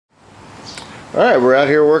Alright, we're out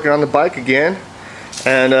here working on the bike again,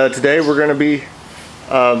 and today we're going to be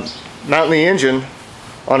mounting the engine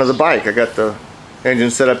onto the bike. I got the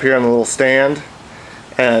engine set up here on the little stand,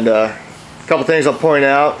 and a couple things I'll point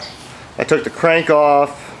out. I took the crank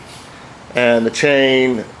off and the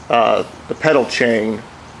chain, the pedal chain,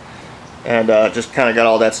 and just kind of got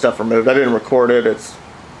all that stuff removed. I didn't record it, it's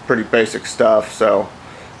pretty basic stuff, so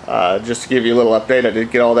just to give you a little update, I did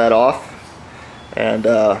get all that off, and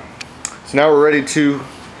so now we're ready to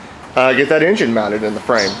get that engine mounted in the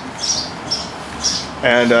frame.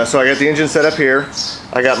 And so I got the engine set up here.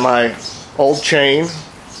 I got my old chain,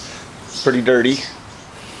 pretty dirty,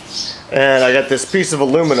 and I got this piece of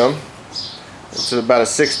aluminum. It's about a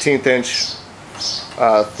 1/16 inch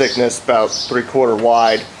thickness, about 3/4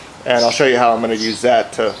 wide, and I'll show you how I'm going to use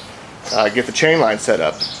that to get the chain line set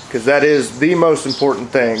up, because that is the most important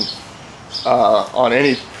thing on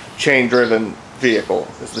any chain driven vehicle,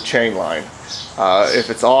 is the chain line. If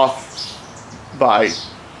it's off by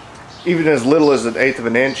even as little as 1/8 of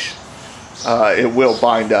an inch, it will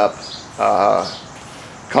bind up,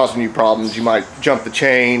 causing you problems. You might jump the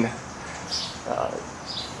chain,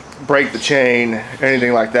 break the chain,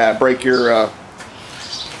 anything like that. Break your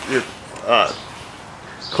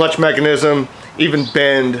clutch mechanism, even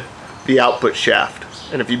bend the output shaft.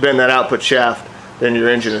 And if you bend that output shaft, then your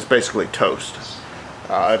engine is basically toast.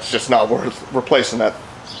 It's just not worth replacing that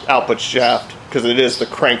output shaft, because it is the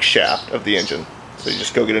crankshaft of the engine. So you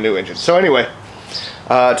just go get a new engine. So anyway,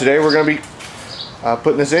 today we're going to be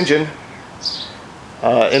putting this engine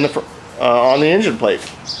on the engine plate.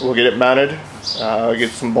 We'll get it mounted,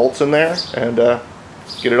 get some bolts in there, and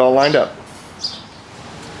get it all lined up.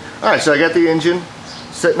 Alright, so I got the engine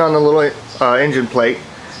sitting on the little engine plate,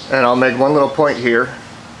 and I'll make one little point here.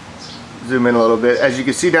 Zoom in a little bit. As you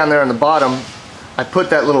can see down there on the bottom, I put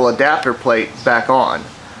that little adapter plate back on.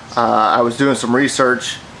 I was doing some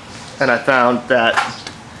research, and I found that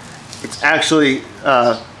it's actually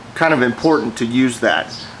kind of important to use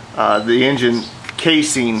that. The engine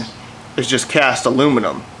casing is just cast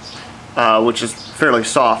aluminum, which is fairly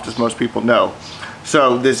soft, as most people know.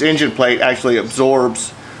 So this engine plate actually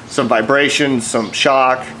absorbs some vibration, some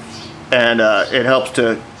shock, and it helps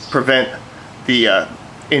to prevent the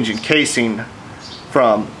engine casing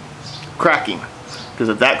from cracking. Because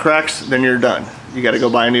if that cracks, then you're done. You got to go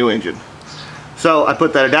buy a new engine. So I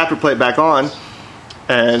put that adapter plate back on,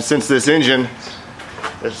 and since this engine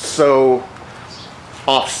is so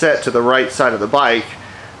offset to the right side of the bike,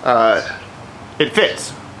 it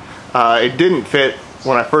fits. It didn't fit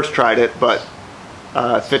when I first tried it, but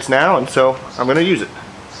it fits now, and so I'm going to use it.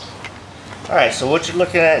 Alright, so what you're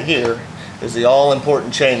looking at here is the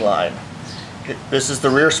all-important chain line. This is the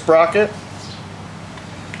rear sprocket,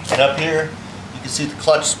 and up here you can see the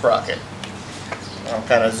clutch sprocket. I'll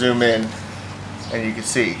kind of zoom in and you can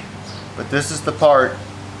see. But this is the part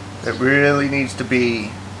that really needs to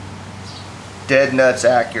be dead nuts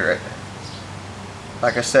accurate.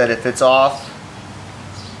 Like I said, if it's off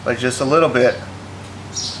by just a little bit,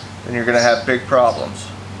 then you're going to have big problems.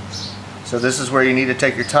 So this is where you need to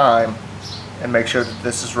take your time and make sure that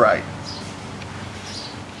this is right.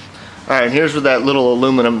 Alright, and here's where that little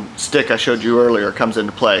aluminum stick I showed you earlier comes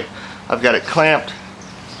into play. I've got it clamped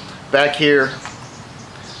back here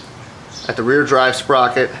at the rear drive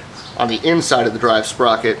sprocket, on the inside of the drive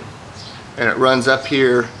sprocket, and it runs up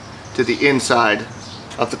here to the inside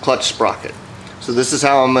of the clutch sprocket. So this is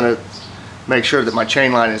how I'm going to make sure that my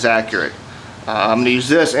chain line is accurate. I'm going to use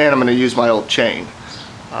this, and I'm going to use my old chain.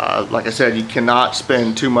 Like I said, you cannot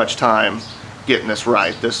spend too much time getting this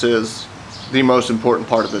right. This is the most important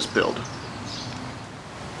part of this build.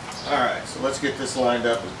 Alright, so let's get this lined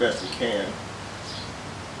up as best we can.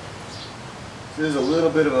 This is a little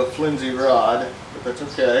bit of a flimsy rod, but that's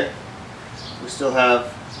okay. We still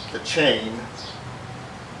have the chain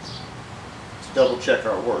to double check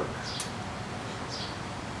our work.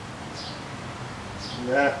 And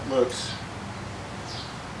that looks,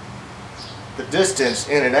 the distance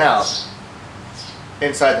in and out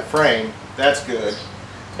inside the frame, that's good.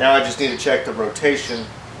 Now I just need to check the rotation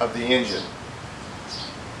of the engine.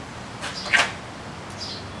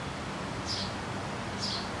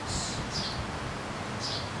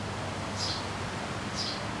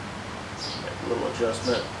 Make a little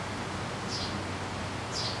adjustment.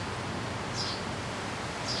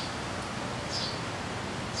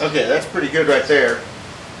 Okay, that's pretty good right there.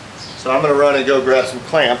 So I'm going to run and go grab some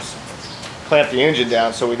clamps, clamp the engine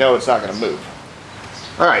down so we know it's not going to move.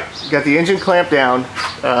 Alright, got the engine clamped down.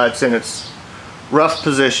 It's in its rough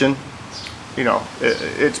position. You know,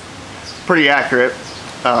 it's pretty accurate,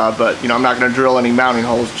 but you know, I'm not going to drill any mounting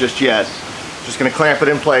holes just yet. Just going to clamp it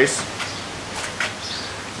in place.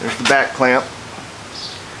 There's the back clamp.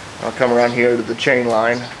 I'll come around here to the chain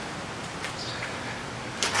line.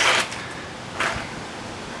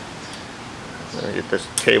 Let me get this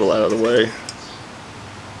cable out of the way.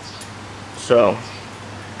 So,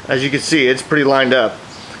 as you can see, it's pretty lined up,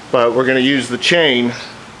 but we're going to use the chain,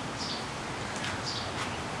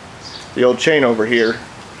 the old chain over here,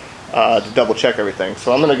 to double check everything.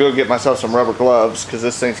 So I'm going to go get myself some rubber gloves because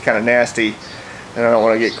this thing's kind of nasty and I don't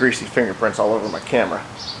want to get greasy fingerprints all over my camera.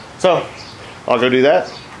 So I'll go do that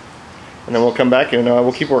and then we'll come back and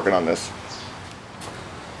we'll keep working on this.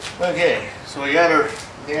 Okay, so we got our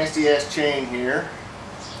nasty ass chain here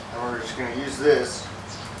and we're just going to use this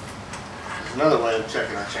as another way of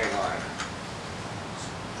checking our chain line.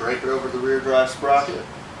 Drape it over the rear drive sprocket,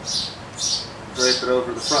 drape it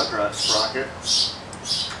over the front drive sprocket.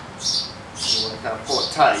 You want to kind of pull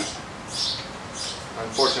it tight.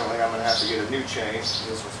 Unfortunately, I'm going to have to get a new chain.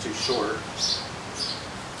 This one's too short.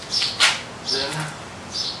 Then,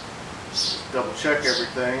 just double check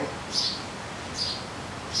everything.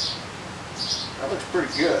 That looks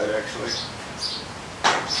pretty good, actually.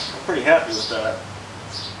 I'm pretty happy with that.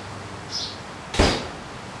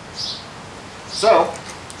 So,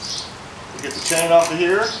 we'll get the chain off of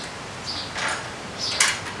here.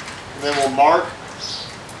 And then we'll mark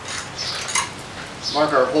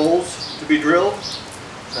our holes to be drilled,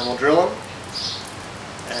 then we'll drill them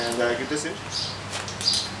and get this in.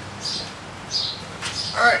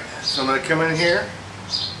 Alright, so I'm going to come in here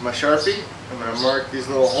with my Sharpie. I'm going to mark these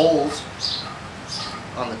little holes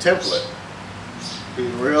on the template. Be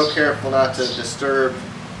real careful not to disturb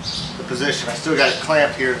the position. I still got it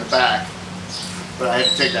clamped here in the back, but I had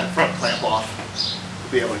to take that front clamp off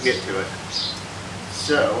to be able to get to it.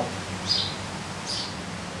 So,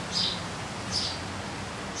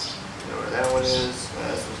 that one is,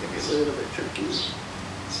 this one's going to be a little bit tricky,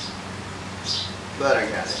 but I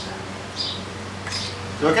got it.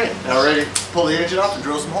 Okay, now we're ready to pull the engine off and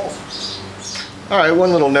drill some holes. Alright,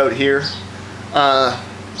 one little note here.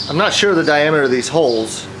 I'm not sure the diameter of these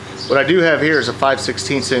holes. What I do have here is a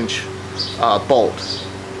 5/16 inch bolt.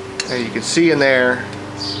 And you can see in there,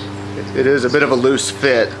 it is a bit of a loose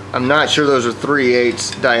fit. I'm not sure those are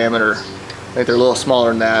 3/8 diameter. I think they're a little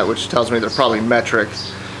smaller than that, which tells me they're probably metric.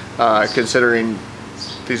 Considering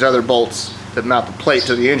these other bolts that mount the plate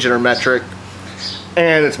to the engine are metric,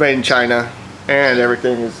 and it's made in China, and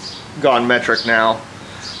everything is gone metric now.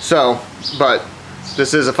 So, but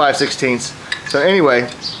this is a 5/16. So anyway,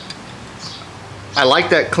 I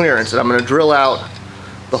like that clearance, and I'm going to drill out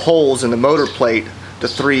the holes in the motor plate to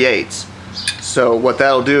 3/8. So what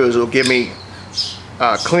that'll do is it'll give me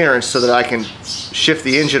clearance so that I can shift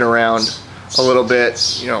the engine around a little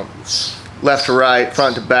bit, you know, left to right,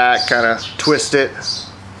 front to back, kind of twist it,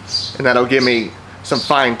 and that'll give me some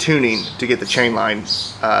fine tuning to get the chain line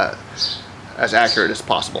as accurate as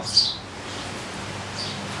possible.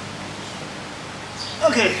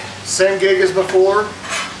 Okay, same gig as before.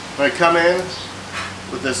 When I come in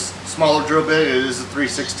with this smaller drill bit, it is a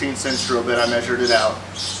 3/16 inch drill bit. I measured it out.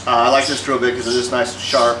 I like this drill bit because it is nice and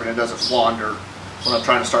sharp and it doesn't wander when I'm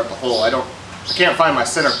trying to start the hole. I can't find my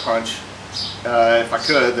center punch. If I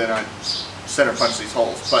could, then I'd center punch these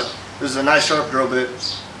holes, but this is a nice sharp drill bit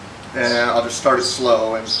and I'll just start it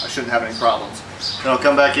slow and I shouldn't have any problems. Then I'll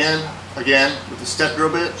come back in again with the step drill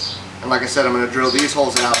bit, and like I said, I'm going to drill these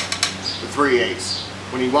holes out to 3/8.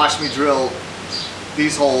 When you watch me drill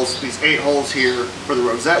these holes, these 8 holes here for the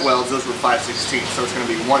rosette welds, those were 5/16, so it's going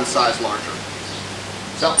to be one size larger.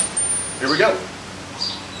 So here we go.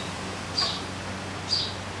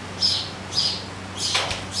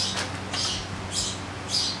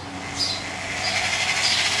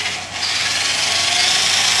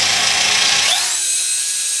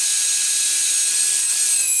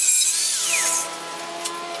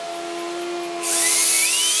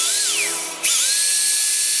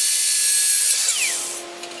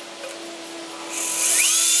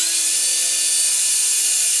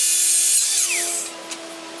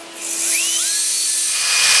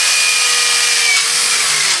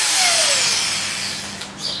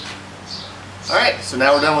 Alright, so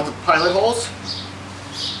now we're done with the pilot holes.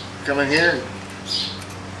 Come in here and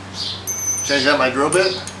change out my drill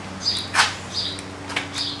bit.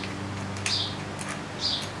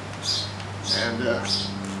 And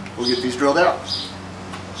we'll get these drilled out.